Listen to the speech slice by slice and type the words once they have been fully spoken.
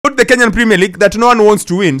the Kenyan Premier League that no one wants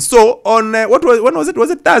to win. So on when was it?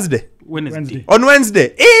 Was it Thursday? Wednesday. On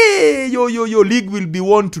Wednesday. Hey, your league will be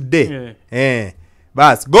won today.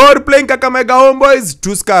 Bas, Gor playing Kakamega Homeboys,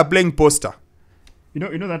 Tusker playing Poster. You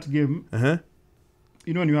know that game.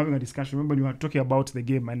 You know when you were having a discussion. Remember when you were talking about the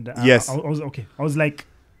game and yes, I was okay. I was like,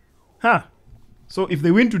 so if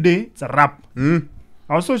they win today, it's a wrap.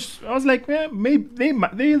 I was like, maybe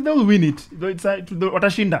they'll win it. It's to the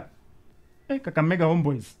Watashinda. Kakamega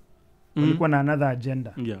Homeboys. Walikuwa na another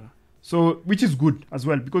agenda. Yeah. So which is good as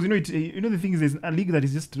well because the thing is there's a league that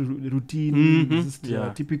is just routine, just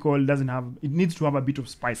typical, doesn't have, it needs to have a bit of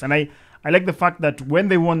spice. And I like the fact that when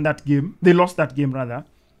they won that game, they lost that game rather,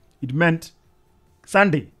 it meant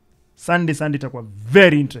Sunday itakuwa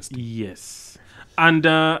very interesting. Yes. And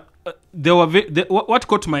there were what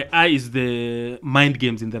caught my eye is the mind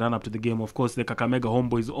games in the run up to the game. Of course, the Kakamega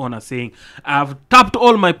Homeboys owner saying, I've tapped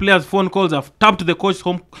all my players' phone calls, I've tapped the coach's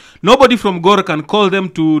home. Nobody from Gor can call them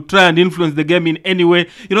to try and influence the game in any way.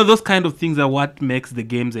 You know, those kind of things are what makes the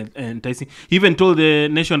games enticing. He even told the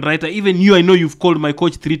Nation writer, even you, I know you've called my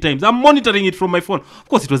coach 3 times. I'm monitoring it from my phone. Of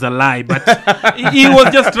course, it was a lie, but he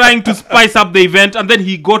was just trying to spice up the event. And then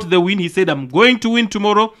he got the win. He said, I'm going to win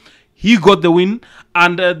tomorrow. He got the win,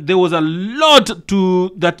 and there was a lot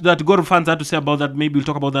to that Gor fans had to say about that. Maybe we'll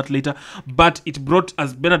talk about that later. But it brought,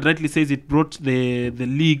 as Bernard rightly says, it brought the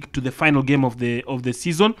league to the final game of the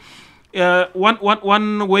season.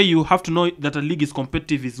 One way you have to know that a league is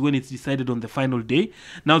competitive is when it's decided on the final day.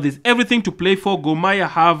 Now there's everything to play for. Mahia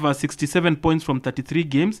have 67 points from 33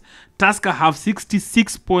 games. Tusker have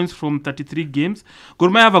 66 points from 33 games.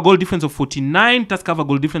 Mahia have a goal difference of 49. Tusker have a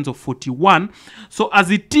goal difference of 41. So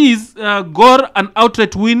as it is, Gor an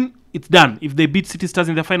outright win, it's done. If they beat City Stars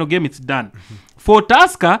in the final game, it's done. For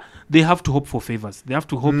Tusker, they have to hope for favors. They have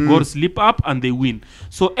to hope Gor slip up and they win.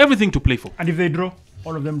 So everything to play for. And if they draw,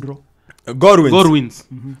 all of them draw. Gor wins.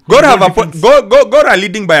 Gor have a point. Gor are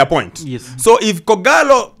leading by a point. Yes. So if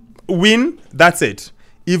Kogalo win, that's it.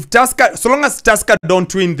 If Tusker, so long as Tusker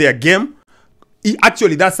don't win their game,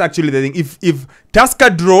 that's actually the thing. If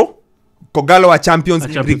Tusker draw, Kogalo are champions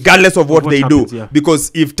regardless of what they do. Yeah.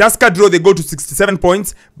 Because if Tusker draw, they go to 67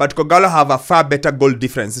 points, but Kogalo have a far better goal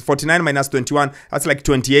difference. 49 minus 21, that's like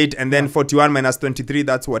 28, and then 41 minus 23,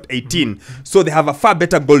 that's what, 18. So they have a far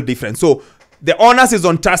better goal difference. So the onus is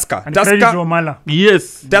on Tusker. And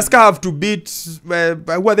yes. Tusker have to beat,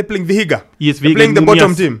 who are they playing? Vihiga. Yes, They're playing the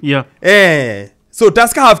bottom team. Yeah. So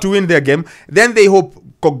Tusker have to win their game. Then they hope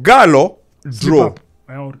Kogalo draw.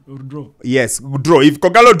 Or draw. Yes, draw. If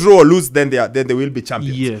Kogalo draw or lose, then they will be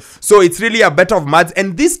champions. Yes. So it's really a bet of maths.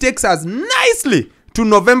 And this takes us nicely to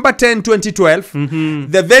November 10, 2012.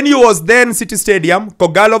 The venue was then City Stadium,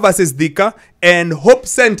 Kogalo versus Thika, and Hope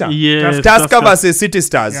Center, Tusker versus City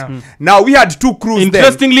Stars. Now, we had 2 crews.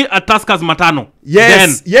 Interestingly, at Tusker's Matano.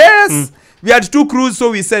 Yes, we had 2 crews,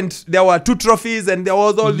 so we sent, there were 2 trophies, and there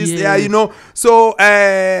was all this there, So,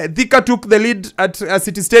 Thika took the lead at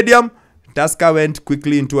City Stadium. Tusker went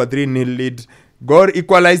quickly into a 3-0 lead. Gor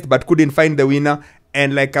equalized, but couldn't find the winner.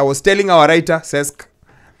 And like I was telling our writer, Sesk,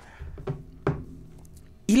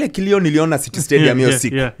 ile kilio niliona City Stadium hiyo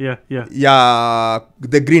siku. Yeah,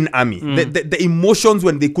 the Green Army. The emotions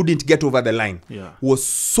when they couldn't get over the line was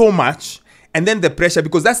so much. And then the pressure,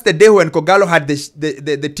 because that's the day when Kogalo had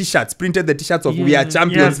the t-shirts, printed the t-shirts of we are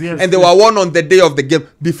champions, and they were worn on the day of the game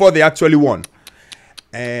before they actually won.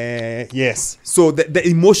 Yes. So the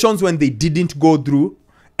emotions when they didn't go through,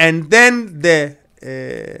 and then the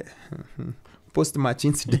post-match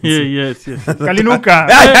incidents. Yes. Kalinuka.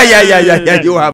 Yeah. You have